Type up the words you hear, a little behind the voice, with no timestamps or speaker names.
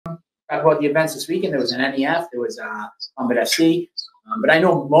talk about the events this weekend. There was an NEF. There was Combat FC. But I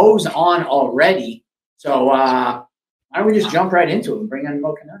know Mo's on already. So why don't we just jump right into it and bring on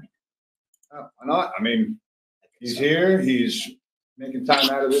Mo Kinani? Why not? I mean, he's here. He's making time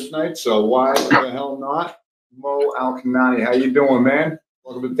out of this night. So why the hell not? Mo Kinani, how you doing, man?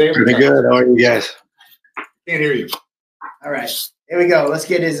 Welcome to the table. Pretty good. How are you guys? Can't hear you. All right. Here we go. Let's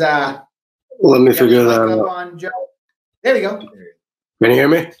get his Let me figure that out. on, Joe. There we go. Can you hear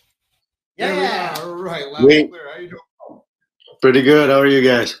me? Yeah. All right. Loud and clear. How you doing? Pretty good. How are you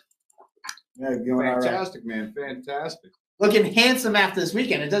guys? Yeah, going fantastic, man. Fantastic. Looking handsome after this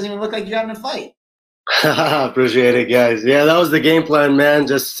weekend. It doesn't even look like you're having a fight. Appreciate it, guys. Yeah, that was the game plan, man.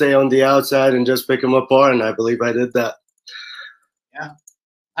 Just stay on the outside and just pick them apart, and I believe I did that. Yeah.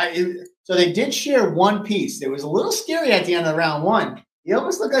 So they did share one piece. It was a little scary at the end of round one. You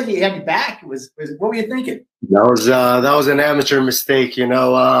almost looked like you had your back. What were you thinking? That was an amateur mistake, you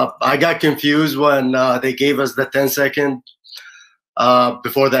know. I got confused when they gave us the 10-second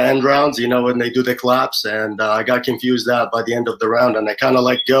before the end rounds, you know, when they do the claps, and I got confused that by the end of the round, and I kind of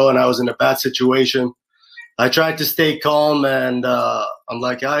let go, and I was in a bad situation. I tried to stay calm, and I'm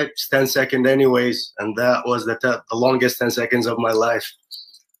like, it's 10 seconds anyways, and that was the longest 10 seconds of my life.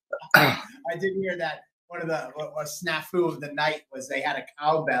 I did hear that one of the snafu of the night was they had a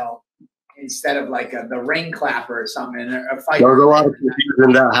cowbell instead of like the ring clapper or something. And a fight. There was a lot of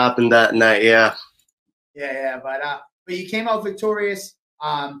confusion that happened that night, yeah. Yeah, but you came out victorious.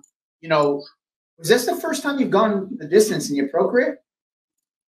 You know, was this the first time you've gone the distance in your pro career?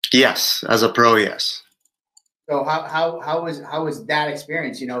 Yes, as a pro, yes. So how was that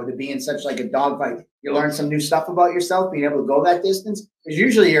experience? You know, to be in such like a dogfight, you learn some new stuff about yourself, being able to go that distance. Because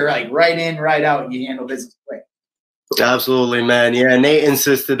usually you're like right in, right out, and you handle business quick. Absolutely, man. Yeah, Nate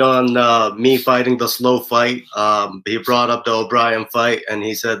insisted on me fighting the slow fight. He brought up the O'Brien fight, and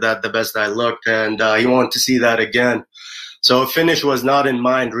he said that the best I looked, and he wanted to see that again. So a finish was not in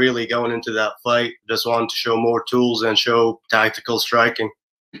mind, really, going into that fight. Just wanted to show more tools and show tactical striking.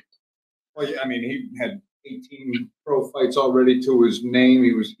 Well, yeah, I mean, he had 18 pro fights already to his name.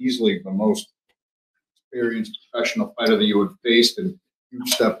 He was easily the most experienced professional fighter that you had faced, and you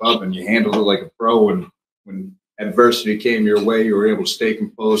step up and you handled it like a pro. And when adversity came your way, you were able to stay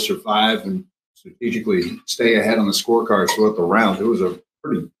composed, survive, and strategically stay ahead on the scorecard throughout the round. It was a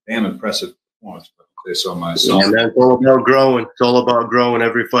pretty damn impressive performance, if I say so myself. Yeah, man, it's all about growing. It's all about growing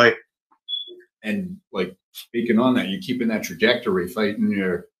every fight. And like speaking on that, you keeping that trajectory, fighting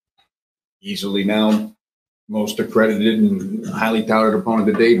your easily now most accredited and highly touted opponent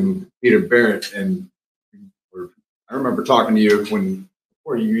to date, and Peter Barrett. And I remember talking to you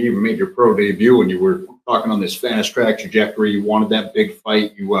before you even made your pro debut, and you were talking on this fast track trajectory. You wanted that big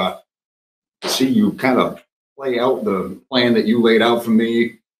fight. You to see you kind of play out the plan that you laid out for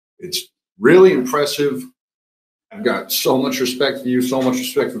me. It's really impressive. I've got so much respect for you, so much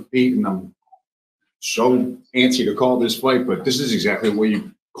respect for Pete, and I'm so antsy to call this fight, but this is exactly what you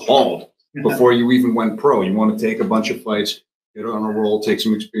called before you even went pro. You want to take a bunch of fights, get on a roll, take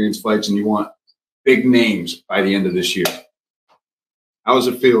some experience fights, and you want big names by the end of this year. How does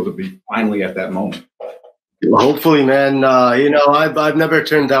it feel to be finally at that moment? Well, hopefully, man. You know, I've never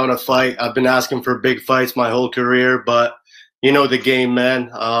turned down a fight. I've been asking for big fights my whole career, but you know the game, man.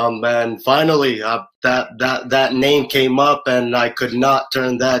 And finally, that name came up, and I could not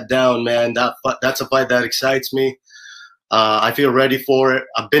turn that down, man. That's a fight that excites me. I feel ready for it.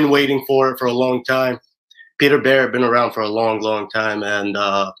 I've been waiting for it for a long time. Peter Barrett been around for a long, long time, and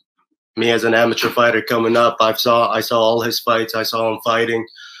me as an amateur fighter coming up, I saw all his fights. I saw him fighting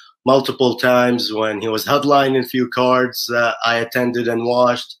multiple times when he was headlining a few cards that I attended and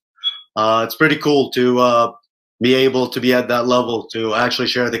watched. It's pretty cool to be able to be at that level, to actually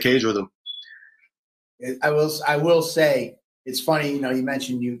share the cage with him. I will say it's funny. You know, you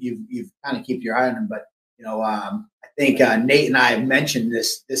mentioned you've kind of keep your eye on him, but you know, I think Nate and I have mentioned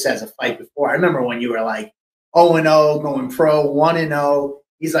this as a fight before. I remember when you were like 0-0, going pro, 1-0.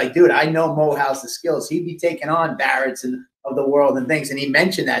 He's like, dude, I know Mo has the skills. He'd be taking on Barrett's and of the world and things. And he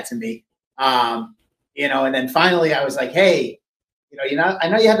mentioned that to me. You know, and then finally I was like, hey, you know, I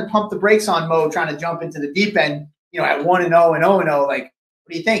know you had to pump the brakes on Mo trying to jump into the deep end, you know, at 1-0 and 0-0. Like,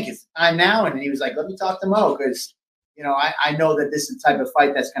 what do you think? It's time now? And he was like, let me talk to Mo, because, you know, I know that this is the type of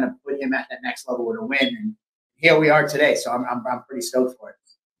fight that's going to put him at that next level with a win. And here we are today. So I'm pretty stoked for it.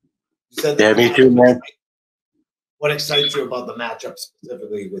 You said yeah, me too, man. What excites you about the matchup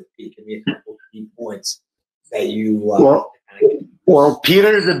specifically with Pete? Give me a couple of key points that you well, Well,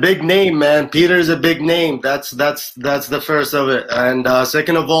 Peter is a big name, man. Peter is a big name. That's the first of it. And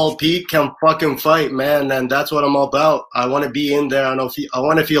second of all, Pete can fucking fight, man. And that's what I'm all about. I want to be in there. I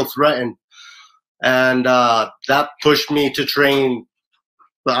want to feel threatened. And that pushed me to train.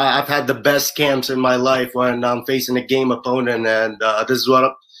 I've had the best camps in my life when I'm facing a game opponent, and this is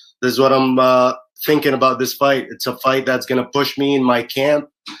what I'm thinking about this fight. It's a fight that's gonna push me in my camp,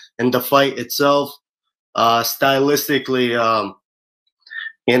 and the fight itself, stylistically,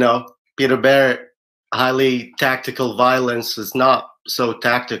 Peter Barrett, highly tactical violence is not so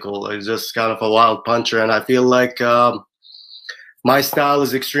tactical. He's just kind of a wild puncher, and I feel like my style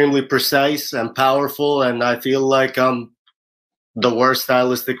is extremely precise and powerful, and I feel like I'm the worst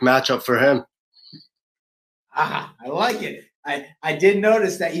stylistic matchup for him. I like it. I did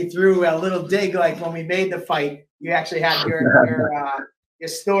notice that you threw a little dig, like when we made the fight, you actually had your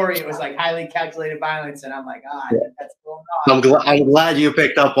story. It was like highly calculated violence, and I'm like, I think that's going on. I'm glad you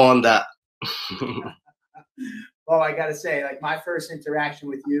picked up on that. Well, I gotta say, like my first interaction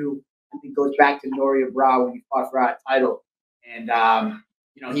with you, I think goes back to Noria Bra when you fought for our title, and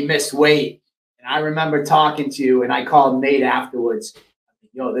he missed weight, and I remember talking to you, and I called Nate afterwards.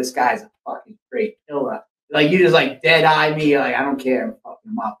 Yo, this guy's a fucking great killer. Like you just like dead eye me, like I don't care, I'm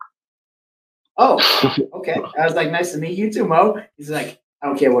fucking him up. Oh, okay. I was like, nice to meet you too, Mo. He's like, I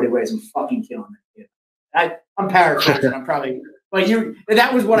don't care what he weighs, I'm fucking killing that kid. I'm paraphrasing, I'm probably, but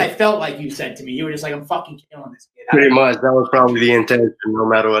that was what I felt like you said to me. You were just like, I'm fucking killing this kid. Pretty much, that was probably the intention, no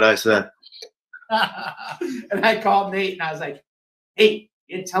matter what I said. And I called Nate and I was like, hey,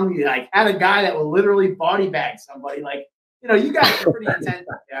 you didn't tell me, like, had a guy that will literally body bag somebody. Like, you guys are pretty intense.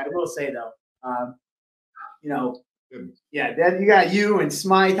 Yeah, I will say though. Yeah, then you got you and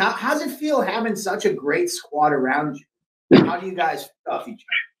Smythe. How's it feel having such a great squad around you? How do you guys stuff each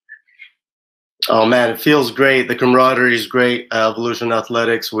other? Oh man, it feels great. The camaraderie is great. Evolution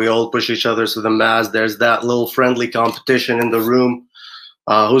Athletics, we all push each other to the max. There's that little friendly competition in the room.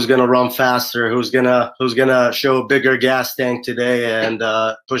 Who's gonna run faster? Who's gonna show a bigger gas tank today? And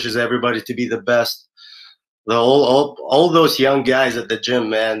pushes everybody to be the best. All those young guys at the gym,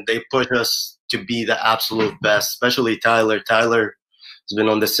 man, they push us to be the absolute best, especially Tyler. Tyler has been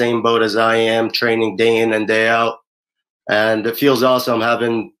on the same boat as I am, training day in and day out. And it feels awesome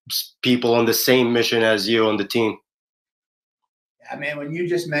having people on the same mission as you on the team. Yeah, man, when you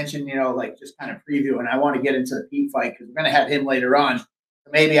just mentioned, like just kind of preview, and I want to get into the Pete fight because we're going to have him later on.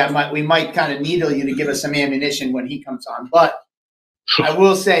 Maybe we might kind of needle you to give us some ammunition when he comes on. But I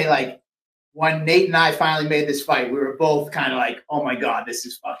will say, like, when Nate and I finally made this fight, we were both kind of like, oh my God, this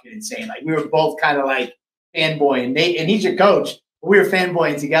is fucking insane. Like we were both kind of like fanboying. Nate, and he's your coach, but we were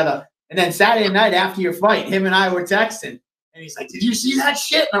fanboying together. And then Saturday night after your fight, him and I were texting. And he's like, did you see that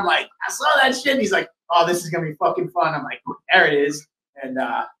shit? And I'm like, I saw that shit. And he's like, oh, this is going to be fucking fun. I'm like, there it is. And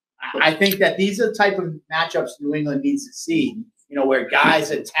I think that these are the type of matchups New England needs to see, where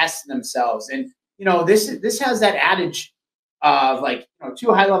guys are testing themselves. And, this has that adage of like,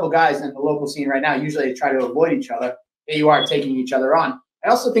 two high-level guys in the local scene right now, usually they try to avoid each other. Here you are taking each other on. I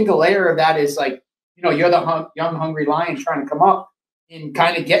also think a layer of that is like, you're the young, hungry lion trying to come up and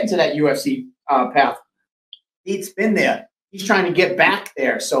kind of get into that UFC path. Pete's been there. He's trying to get back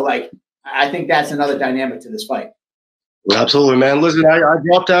there. So, like, I think that's another dynamic to this fight. Absolutely, man. Listen, I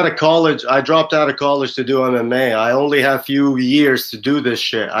dropped out of college. I dropped out of college to do MMA. I only have a few years to do this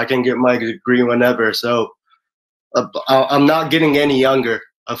shit. I can get my degree whenever. So I'm not getting any younger.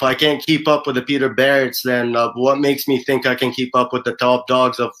 If I can't keep up with the Peter Barretts, then what makes me think I can keep up with the top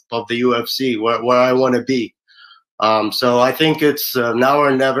dogs of the UFC, where I want to be? So I think it's now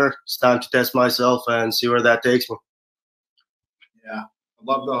or never. It's time to test myself and see where that takes me. Yeah, I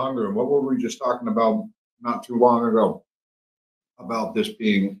love the hunger. And what were we just talking about not too long ago? About this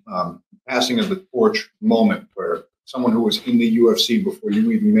being passing of the torch moment where someone who was in the UFC before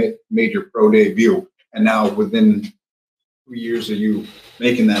you even made your pro debut, and now within 2 years of you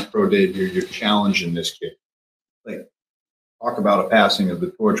making that pro debut, you're challenging this kid. Like, talk about a passing of the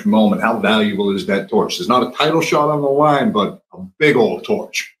torch moment. How valuable is that torch? There's not a title shot on the line, but a big old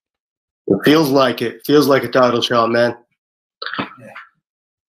torch. It feels like it. Feels like a title shot, man. Yeah.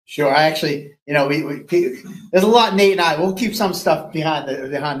 Sure. I actually, there's a lot Nate and I. We'll keep some stuff behind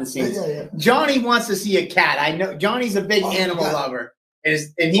the scenes. Yeah. Johnny wants to see a cat. I know Johnny's a big animal lover. And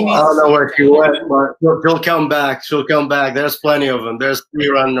he needs I don't know where she went, but she'll come back. She'll come back. There's plenty of them. There's 3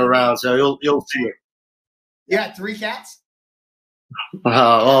 running around, so you'll see it. You got 3 cats?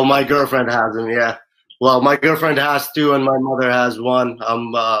 Oh, my girlfriend has them. Yeah. Well, my girlfriend has 2, and my mother has 1.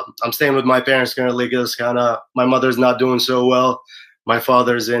 I'm staying with my parents currently because my mother's not doing so well. My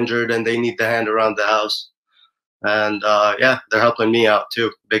father's injured, and they need the hand around the house. and yeah, they're helping me out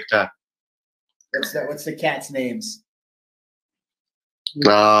too, big time. What's the cats' names?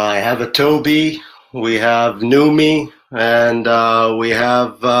 I have a Toby, we have Numi, and we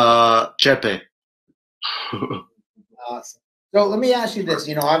have Chepe. Awesome. So let me ask you this.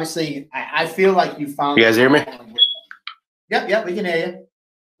 You know, obviously, I feel like you found. You guys hear me? Yep, we can hear you.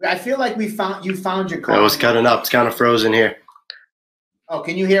 I feel like you found your It calling. was cutting up. It's kind of frozen here. Oh,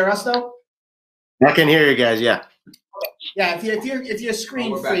 can you hear us though? I can hear you guys. Yeah. Yeah. If your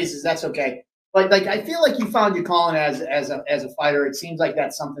screen we're back. freezes, that's okay. But like, I feel like you found your calling as a fighter. It seems like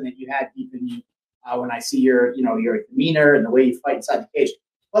that's something that you had deep in you. When I see your demeanor and the way you fight inside the cage.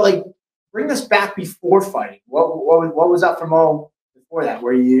 But like, bring us back before fighting. What was up for Mo before that?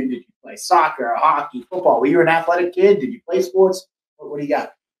 Did you play soccer, hockey, football? Were you an athletic kid? Did you play sports? What do you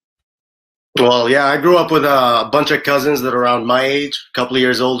got? Well, yeah, I grew up with a bunch of cousins that are around my age, a couple of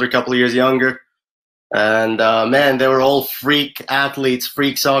years older, a couple of years younger. And man, they were all freak athletes,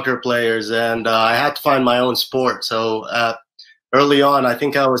 freak soccer players, and I had to find my own sport. So early on, I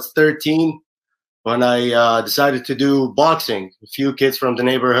think I was 13 when I decided to do boxing. A few kids from the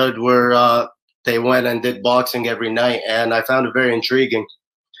neighborhood they went and did boxing every night, and I found it very intriguing.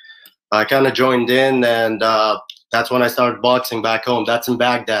 I kind of joined in, and that's when I started boxing back home. That's in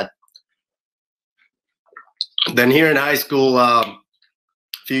Baghdad. Then here in high school,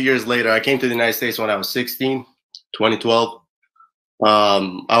 few years later, I came to the United States when I was 16, 2012.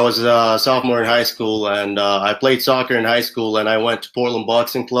 I was a sophomore in high school, and I played soccer in high school, and I went to Portland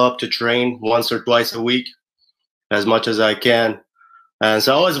Boxing Club to train once or twice a week, as much as I can. And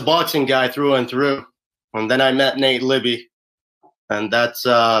so I was a boxing guy through and through. And then I met Nate Libby, and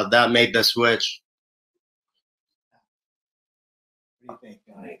that made the switch. What do you think?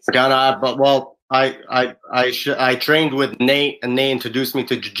 I trained with Nate, and Nate introduced me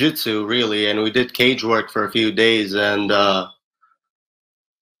to jiu-jitsu, really, and we did cage work for a few days, and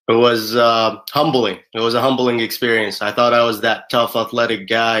it was humbling. It was a humbling experience. I thought I was that tough, athletic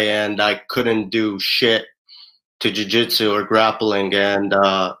guy, and I couldn't do shit to jiu-jitsu or grappling, and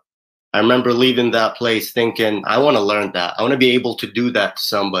I remember leaving that place thinking, I want to learn that. I want to be able to do that to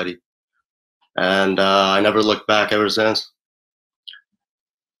somebody, and I never looked back ever since.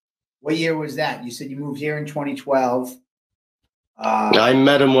 What year was that? You said you moved here in 2012. I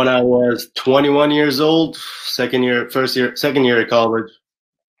met him when I was 21 years old, second year of college.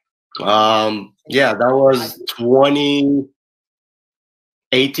 Yeah, that was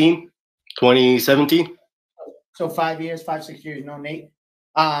 2018, 2017. So 5 years, 6 years, no Nate.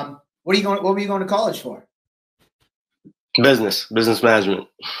 What were you going to college for? Business management.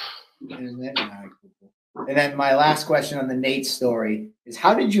 And then my last question on the Nate story is,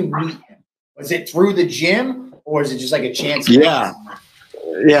 how did you meet him? Was it through the gym, or is it just like a chance? Yeah.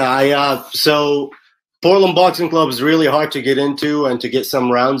 So Portland Boxing Club is really hard to get into and to get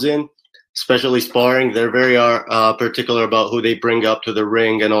some rounds in, especially sparring. They're very particular about who they bring up to the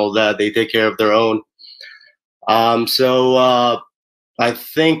ring and all that. They take care of their own. So I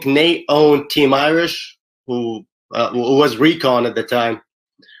think Nate owned Team Irish, who was Recon at the time,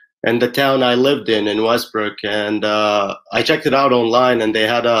 and the town I lived in Westbrook. And I checked it out online, and they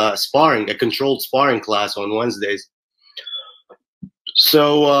had a controlled sparring class on Wednesdays.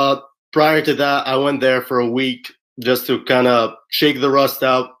 So prior to that, I went there for a week just to kind of shake the rust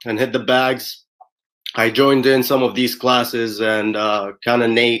out and hit the bags. I joined in some of these classes, and kind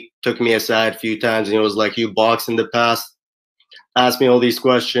of Nate took me aside a few times, and he was like, "You boxed in the past?" Asked me all these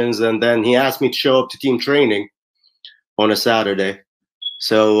questions, and then he asked me to show up to team training on a Saturday.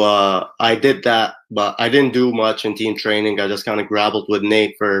 So I did that, but I didn't do much in team training. I just kind of grappled with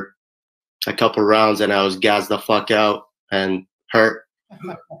Nate for a couple rounds, and I was gassed the fuck out and hurt.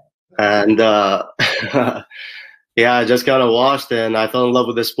 And yeah, I just kind of washed, and I fell in love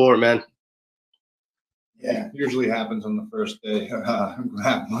with the sport, man. Yeah, it usually happens on the first day.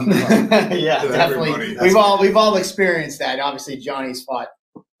 Yeah, definitely. We've all experienced that. Obviously, Johnny's fought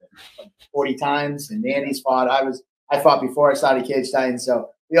 40 times, and Andy's fought. I fought before I started Cage Titans, so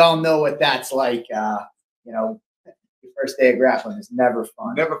we all know what that's like. Your first day of grappling is never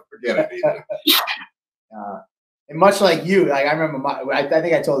fun. Never forget it either. And much like you, like I remember, I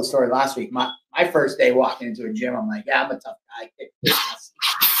think I told the story last week. My first day walking into a gym, I'm like, yeah, I'm a tough guy. Kick ass.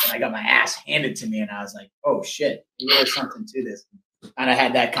 And I got my ass handed to me, and I was like, oh shit, there's something to this. And I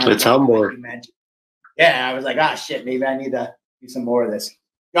had that kind of. It's humble. Yeah, I was like, shit, maybe I need to do some more of this.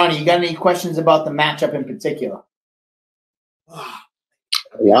 Johnny, you got any questions about the matchup in particular?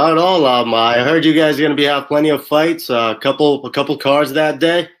 Not at all. I heard you guys are going to have plenty of fights. A couple cards that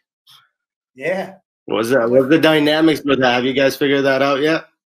day. Yeah. What's the dynamics with that? Have you guys figured that out yet?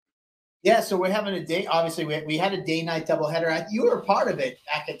 Yeah, so we're having a day. Obviously, we had a day-night doubleheader. You were a part of it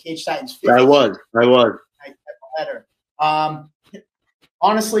back at Cage Titans. I was. Night doubleheader.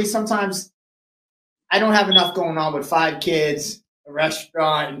 Honestly, sometimes I don't have enough going on with 5 kids, a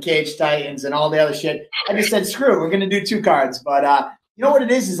restaurant, and Cage Titans, and all the other shit. I just said, screw it, we're going to do 2 cards. But you know what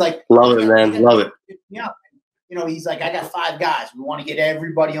it is like. Love it, man. Love it. Yeah. You know, he's like, I got 5 guys. We want to get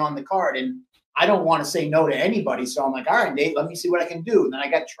everybody on the card. And I don't want to say no to anybody. So I'm like, all right, Nate, let me see what I can do. And then I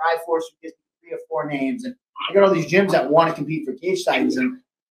got Triforce, who gives me 3 or 4 names. And I got all these gyms that want to compete for Cage Titans. And,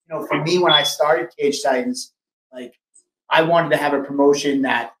 you know, for me, when I started Cage Titans, like, I wanted to have a promotion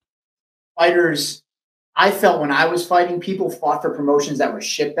that fighters, I felt when I was fighting, people fought for promotions that were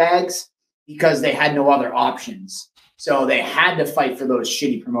shitbags because they had no other options. So they had to fight for those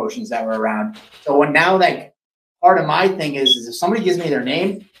shitty promotions that were around. So when now, like, part of my thing is if somebody gives me their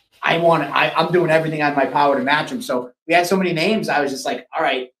name, I'm doing everything on my power to match them. So we had so many names, I was just like, all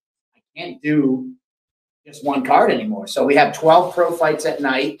right, I can't do just 1 card anymore. So we have 12 pro fights at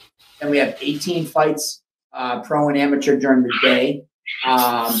night, and we have 18 fights, pro and amateur during the day.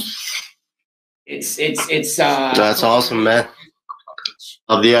 That's awesome, man.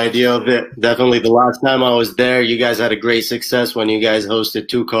 Of the idea of it. Definitely the last time I was there, you guys had a great success when you guys hosted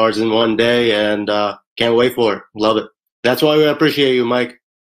 2 cards in one day, and can't wait for it. Love it. That's why we appreciate you, Mike.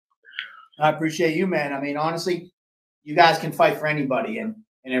 I appreciate you, man. I mean, honestly, you guys can fight for anybody, and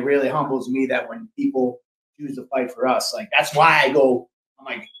it really humbles me that when people choose to fight for us, like, that's why I go, I'm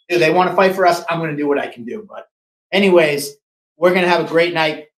like, if they want to fight for us, I'm going to do what I can do. But anyways, we're going to have a great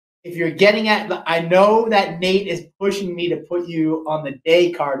night. If you're getting at, I know that Nate is pushing me to put you on the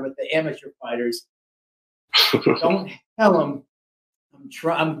day card with the amateur fighters. Don't tell him.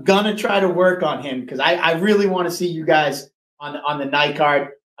 I'm gonna try to work on him because I really want to see you guys on the night card.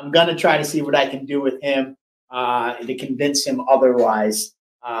 I'm gonna try to see what I can do with him to convince him otherwise.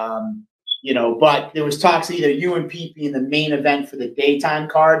 You know, but there was talks either you and Pete being the main event for the daytime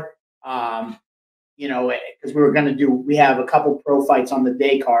card. You know, because we have a couple pro fights on the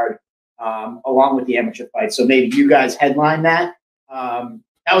day card along with the amateur fights. So maybe you guys headline that.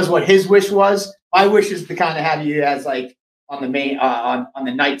 That was what his wish was. My wish is to kind of have you as like on the main on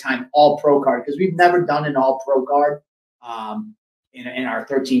the nighttime all pro card, because we've never done an all pro card in our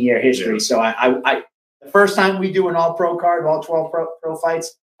 13-year history. Yeah. So I the first time we do an all pro card, all 12 pro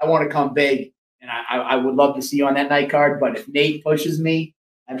fights, I want to come big, and I would love to see you on that night card. But if Nate pushes me,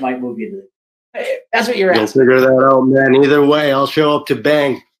 I might move you to the. Hey, that's what you're asking. We'll figure that out, man. Either way, I'll show up to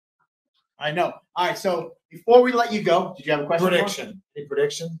bang. I know. All right. So before we let you go, did you have a question? Prediction. Any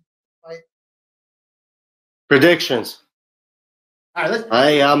prediction? Right. Predictions. All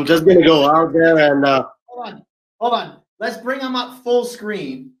right. I'm just gonna go out there and. Hold on. Let's bring him up full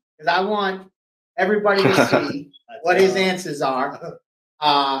screen because I want everybody to see what his answers are.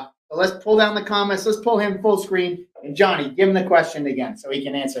 So let's pull down the comments. Let's pull him full screen. And Johnny, give him the question again so he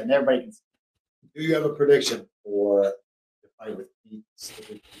can answer it and everybody can see. Do you have a prediction for the fight with Pete?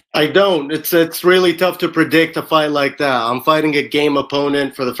 I don't. It's really tough to predict a fight like that. I'm fighting a game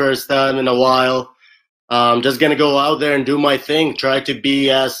opponent for the first time in a while. I'm just gonna go out there and do my thing. Try to be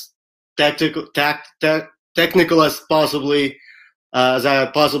as technical as possibly as I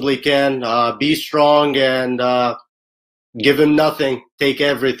possibly can. Be strong and give him nothing. Take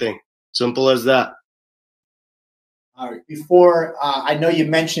everything. Simple as that. All right. Before, I know you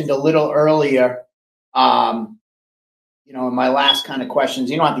mentioned a little earlier, you know, in my last kind of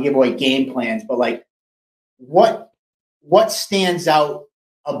questions, you don't have to give away game plans, but like, what stands out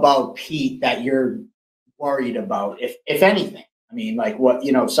about Pete that you're worried about, if anything? I mean, like what,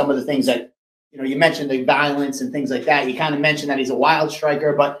 you know, some of the things that, you know, you mentioned the violence and things like that. You kind of mentioned that he's a wild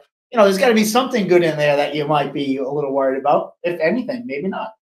striker, but, you know, there's got to be something good in there that you might be a little worried about, if anything, maybe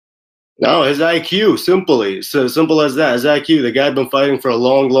not. No, his IQ, simply. So simple as that. His IQ. The guy been fighting for a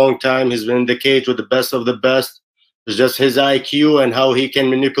long, long time. He's been in the cage with the best of the best. It's just his IQ and how he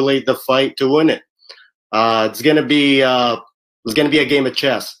can manipulate the fight to win it. It's gonna be a game of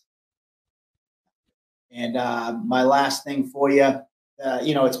chess. And my last thing for you,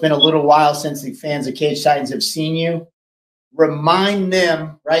 you know, it's been a little while since the fans of Cage Titans have seen you. Remind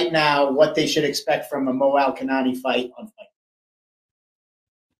them right now what they should expect from a Moal Kinani fight on Fight.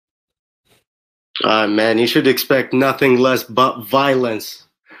 Man, you should expect nothing less but violence.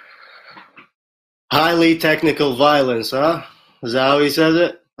 Highly technical violence, huh? Is that how he says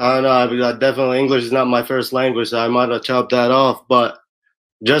it? I don't know. Definitely English is not my first language, so I might have chopped that off. But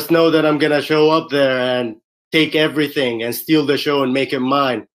just know that I'm going to show up there and take everything and steal the show and make it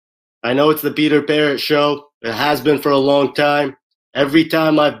mine. I know it's the Peter Parrott show. It has been for a long time. Every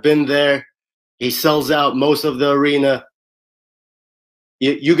time I've been there, he sells out most of the arena.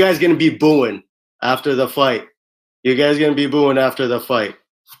 you guys gonna be booing after the fight. You guys gonna be booing after the fight.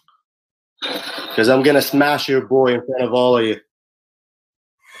 Because I'm gonna smash your boy in front of all of you.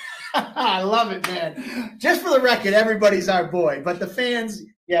 I love it, man. Just for the record, everybody's our boy, but the fans,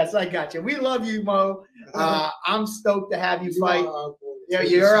 yes, I got you. We love you, Mo. I'm stoked to have you fight. Yeah,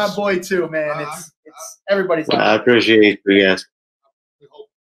 you're our boy too, man. It's everybody's. I appreciate you guys. We hope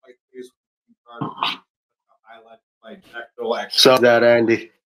fight is a highlight fight. So that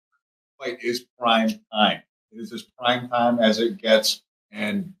Andy. Fight is prime time. It is as prime time as it gets,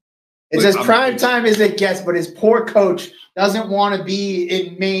 and it's as prime time as it gets. But his poor coach doesn't want to be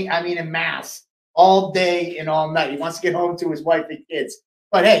in Mass all day and all night. He wants to get home to his wife and kids.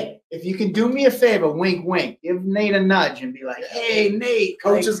 But hey, if you can do me a favor, wink, wink, give Nate a nudge and be like, "Hey, Nate,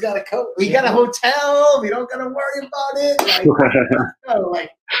 coach has got a coach. We got a hotel. We don't got to worry about it."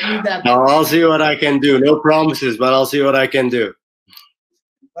 Like, need that. I'll see what I can do. No promises, but I'll see what I can do.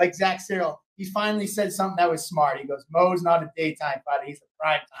 Like Zach Cyril, he finally said something that was smart. He goes, "Mo's not a daytime fighter; he's a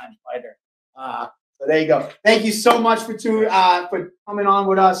primetime fighter." So there you go. Thank you so much for coming on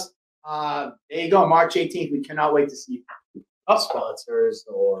with us. There you go, March 18th. We cannot wait to see you. Sponsors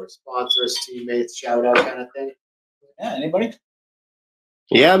or sponsors, teammates, shout out kind of thing. Yeah, anybody?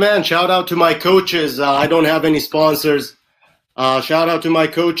 Yeah, man. Shout out to my coaches. I don't have any sponsors. Shout out to my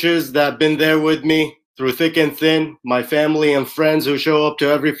coaches that have been there with me through thick and thin. My family and friends who show up to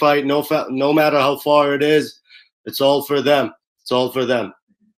every fight, no matter how far it is. It's all for them. It's all for them.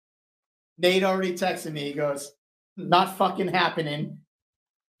 Nate already texted me. He goes, "Not fucking happening."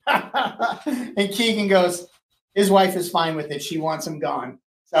 And Keegan goes, his wife is fine with it. She wants him gone.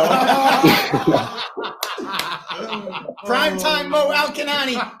 So prime time, Mo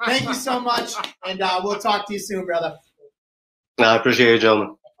Kinani. Thank you so much, and we'll talk to you soon, brother. I appreciate it,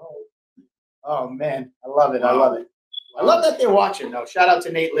 gentlemen. Oh man, I love it. I love it. I love that they're watching though. Shout out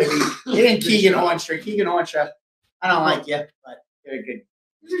to Nate Libby and Keegan Hornstra. Keegan Hornstra, I don't like you, but you're good.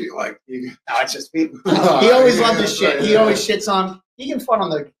 You like you. No, it's just he always loved this shit. He always shits on. Keegan fought on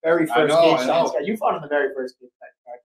the very first game. You fought on the very first game.